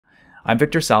I'm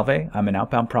Victor Salve. I'm an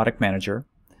outbound product manager,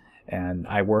 and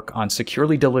I work on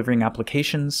securely delivering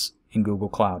applications in Google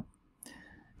Cloud.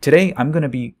 Today, I'm going to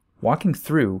be walking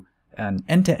through an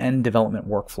end-to-end development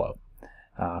workflow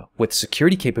with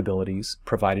security capabilities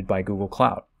provided by Google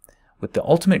Cloud, with the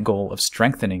ultimate goal of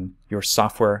strengthening your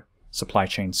software supply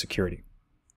chain security.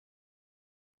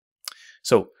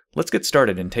 So let's get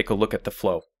started and take a look at the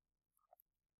flow.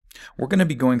 We're going to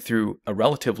be going through a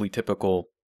relatively typical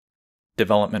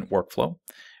development workflow,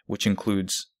 which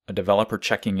includes a developer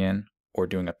checking in or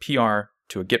doing a PR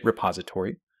to a Git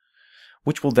repository,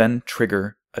 which will then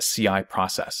trigger a CI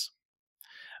process.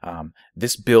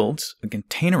 This builds a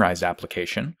containerized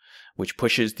application, which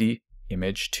pushes the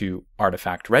image to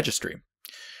Artifact Registry.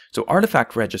 So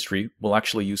Artifact Registry will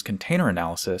actually use container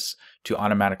analysis to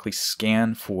automatically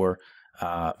scan for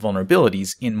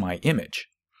vulnerabilities in my image.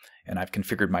 And I've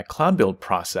configured my cloud build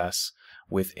process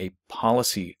with a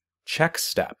policy check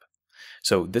step.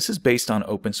 So this is based on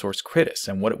open source Kritis,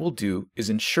 and what it will do is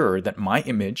ensure that my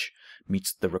image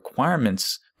meets the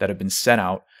requirements that have been set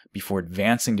out before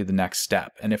advancing to the next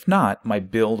step, and if not, my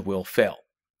build will fail.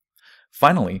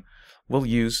 Finally, we'll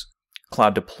use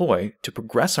Cloud Deploy to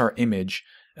progress our image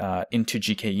into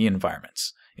GKE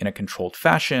environments in a controlled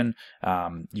fashion.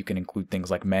 You can include things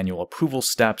like manual approval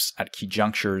steps at key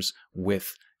junctures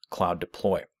with Cloud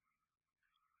Deploy.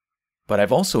 But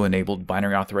I've also enabled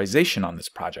binary authorization on this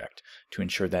project to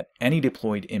ensure that any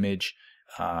deployed image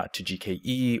to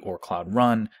GKE or Cloud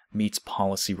Run meets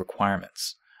policy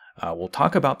requirements. We'll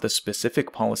talk about the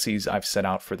specific policies I've set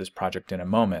out for this project in a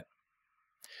moment.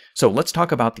 So let's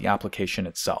talk about the application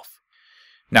itself.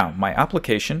 Now, my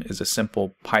application is a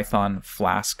simple Python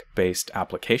Flask-based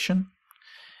application,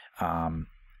 and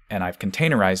I've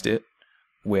containerized it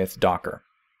with Docker.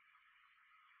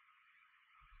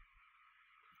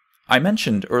 I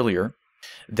mentioned earlier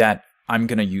that I'm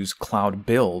going to use Cloud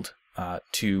Build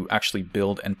to actually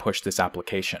build and push this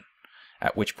application,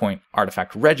 at which point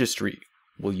Artifact Registry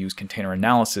will use container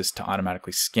analysis to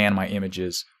automatically scan my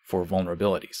images for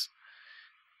vulnerabilities.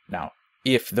 Now,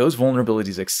 if those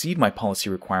vulnerabilities exceed my policy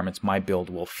requirements, my build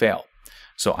will fail.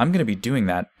 So I'm going to be doing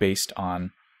that based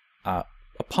on a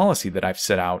policy that I've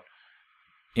set out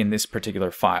in this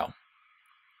particular file.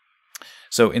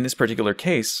 So in this particular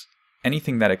case,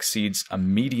 anything that exceeds a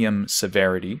medium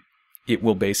severity, it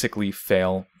will basically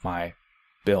fail my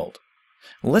build.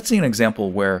 Let's see an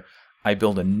example where I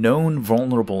build a known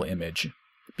vulnerable image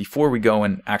before we go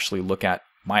and actually look at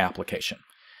my application.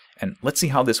 And let's see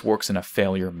how this works in a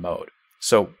failure mode.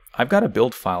 So I've got a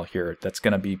build file here that's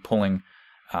going to be pulling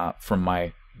from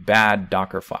my bad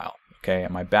Docker file. Okay,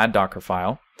 and my bad Docker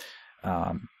file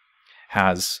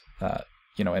has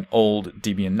an old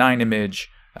Debian 9 image,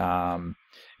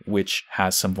 which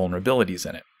has some vulnerabilities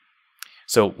in it.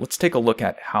 So let's take a look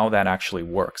at how that actually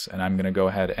works, and I'm going to go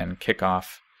ahead and kick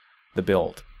off the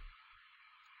build.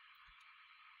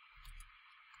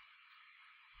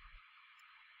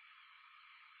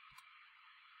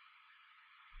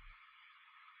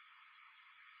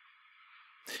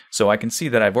 So I can see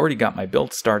that I've already got my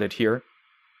build started here,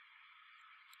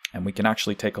 and we can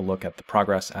actually take a look at the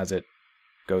progress as it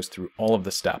goes through all of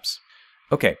the steps.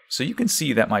 Okay, so you can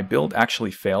see that my build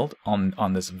actually failed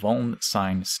on this vuln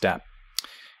sign step.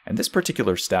 And this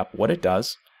particular step, what it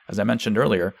does, as I mentioned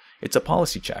earlier, it's a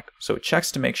policy check. So it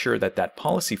checks to make sure that that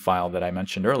policy file that I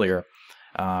mentioned earlier,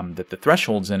 that the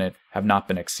thresholds in it have not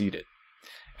been exceeded.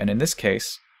 And in this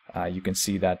case, you can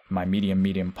see that my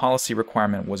medium policy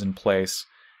requirement was in place,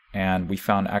 and we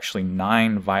found actually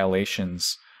 9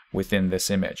 violations within this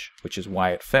image, which is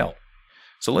why it failed.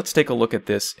 So let's take a look at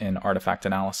this in artifact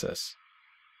analysis.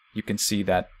 You can see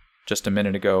that just a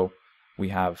minute ago we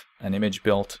have an image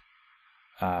built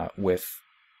with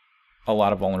a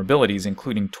lot of vulnerabilities,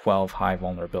 including 12 high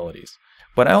vulnerabilities.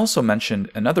 But I also mentioned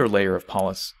another layer of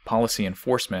policy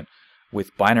enforcement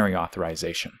with binary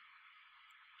authorization.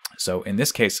 So in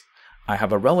this case, I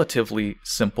have a relatively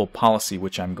simple policy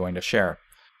which I'm going to share.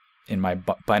 In my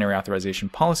binary authorization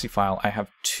policy file, I have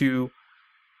 2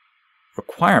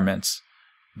 requirements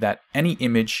that any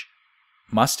image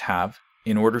must have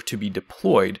in order to be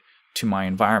deployed to my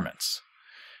environments.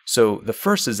 So the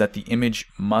first is that the image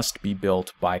must be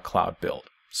built by Cloud Build.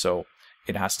 So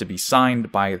it has to be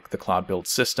signed by the Cloud Build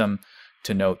system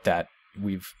to note that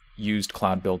we've used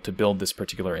Cloud Build to build this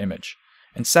particular image.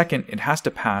 And second, it has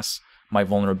to pass my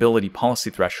vulnerability policy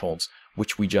thresholds,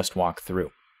 which we just walked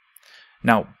through.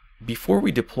 Now, before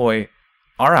we deploy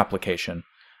our application,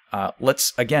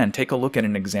 let's again take a look at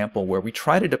an example where we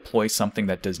try to deploy something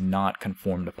that does not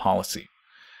conform to policy.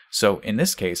 So in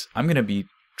this case, I'm going to be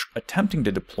attempting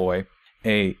to deploy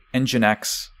a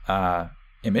Nginx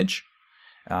image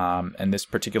And this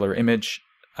particular image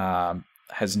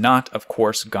has not, of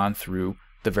course, gone through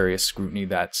the various scrutiny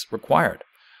that's required.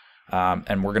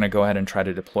 And we're going to go ahead and try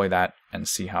to deploy that and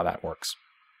see how that works.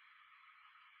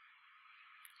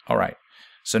 All right,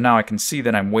 so now I can see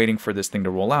that I'm waiting for this thing to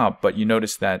roll out, but you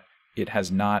notice that it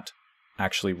has not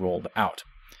actually rolled out.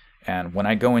 And when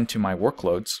I go into my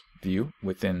workloads view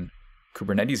within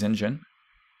Kubernetes Engine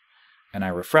and I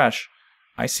refresh,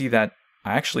 I see that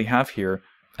I actually have here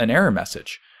an error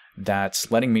message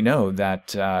that's letting me know that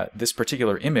this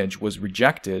particular image was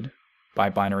rejected by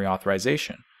binary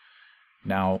authorization.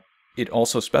 Now, it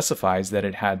also specifies that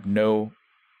it had no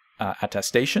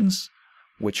attestations,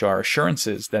 which are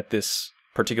assurances that this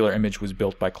particular image was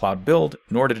built by Cloud Build,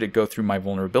 nor did it go through my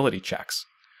vulnerability checks.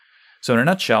 So in a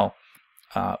nutshell,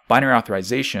 binary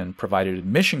authorization provided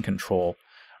admission control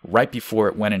right before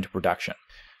it went into production.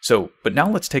 But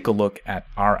now let's take a look at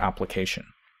our application.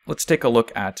 Let's take a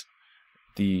look at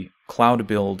the Cloud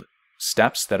Build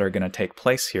steps that are going to take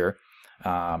place here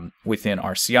within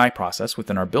our CI process,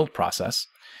 within our build process.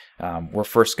 We're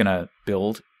first going to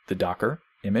build the Docker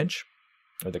image,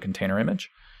 or the container image.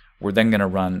 We're then going to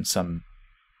run some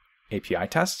API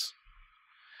tests.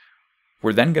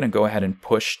 We're then going to go ahead and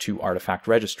push to artifact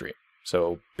registry.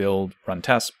 So build, run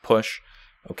tests, push,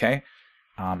 okay?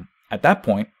 At that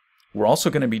point, we're also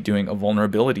going to be doing a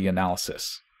vulnerability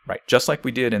analysis, right? Just like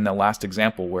we did in the last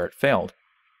example where it failed.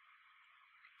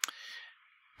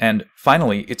 And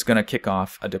finally, it's going to kick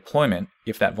off a deployment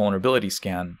if that vulnerability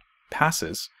scan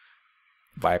passes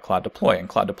via Cloud Deploy. And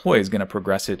Cloud Deploy is going to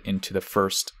progress it into the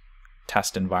first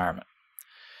test environment.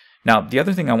 Now, the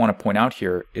other thing I want to point out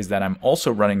here is that I'm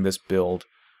also running this build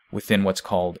within what's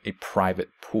called a private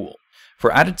pool.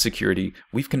 For added security,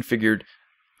 we've configured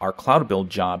our Cloud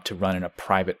Build job to run in a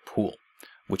private pool,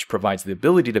 which provides the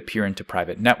ability to peer into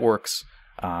private networks.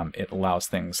 It allows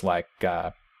things like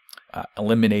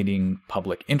eliminating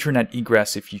public internet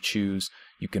egress if you choose.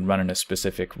 You can run in a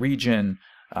specific region.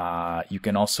 You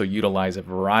can also utilize a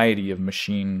variety of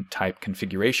machine type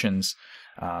configurations.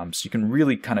 So you can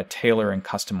really kind of tailor and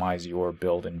customize your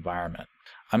build environment.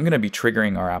 I'm going to be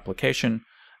triggering our application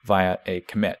via a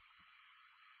commit.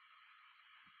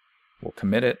 We'll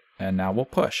commit it, and now we'll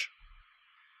push.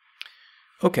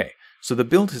 Okay, so the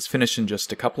build has finished in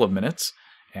just a couple of minutes,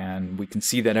 and we can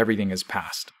see that everything is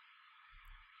passed.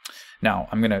 Now,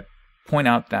 I'm going to point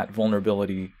out that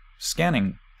vulnerability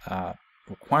scanning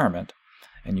requirement,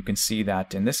 and you can see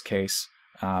that in this case,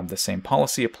 the same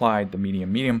policy applied, the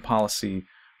medium policy.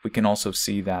 We can also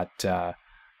see that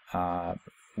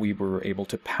we were able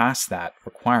to pass that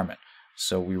requirement.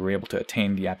 So we were able to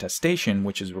attain the attestation,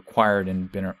 which is required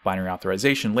in binary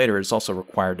authorization. Later, it's also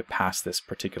required to pass this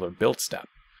particular build step.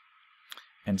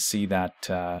 And see that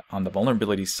on the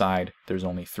vulnerability side, there's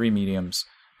only 3 mediums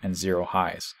and 0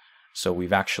 highs. So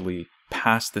we've actually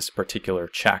passed this particular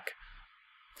check.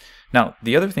 Now,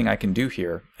 the other thing I can do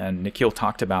here, and Nikhil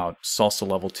talked about SLSA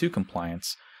Level 2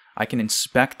 compliance, I can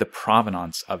inspect the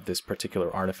provenance of this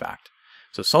particular artifact.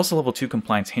 So SLSA Level 2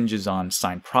 compliance hinges on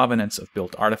signed provenance of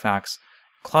built artifacts.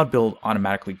 Cloud Build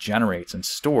automatically generates and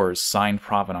stores signed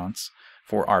provenance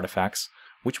for artifacts,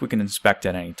 which we can inspect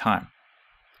at any time.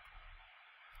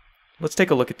 Let's take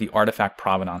a look at the artifact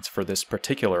provenance for this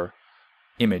particular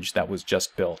image that was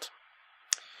just built.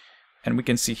 And we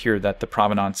can see here that the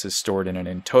provenance is stored in an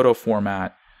in toto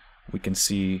format. We can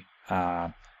see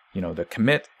the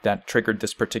commit that triggered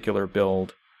this particular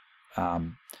build.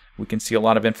 We can see a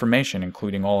lot of information,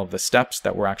 including all of the steps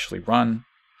that were actually run.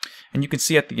 And you can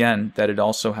see at the end that it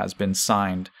also has been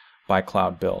signed by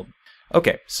Cloud Build.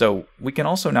 Okay, so we can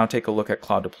also now take a look at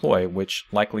Cloud Deploy, which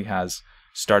likely has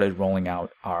started rolling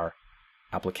out our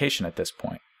application at this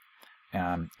point.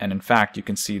 And in fact, you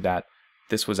can see that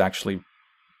this was actually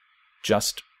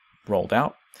just rolled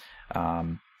out.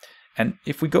 And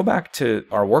if we go back to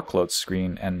our workloads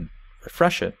screen and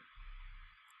refresh it,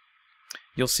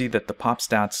 you'll see that the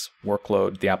PopStats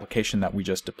workload, the application that we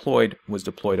just deployed, was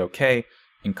deployed okay,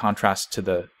 in contrast to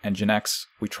the Nginx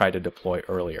we tried to deploy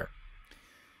earlier.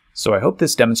 So I hope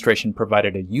this demonstration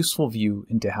provided a useful view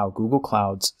into how Google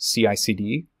Cloud's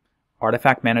CI/CD,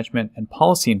 artifact management, and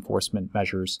policy enforcement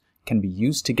measures can be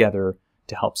used together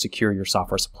to help secure your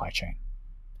software supply chain.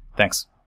 Thanks.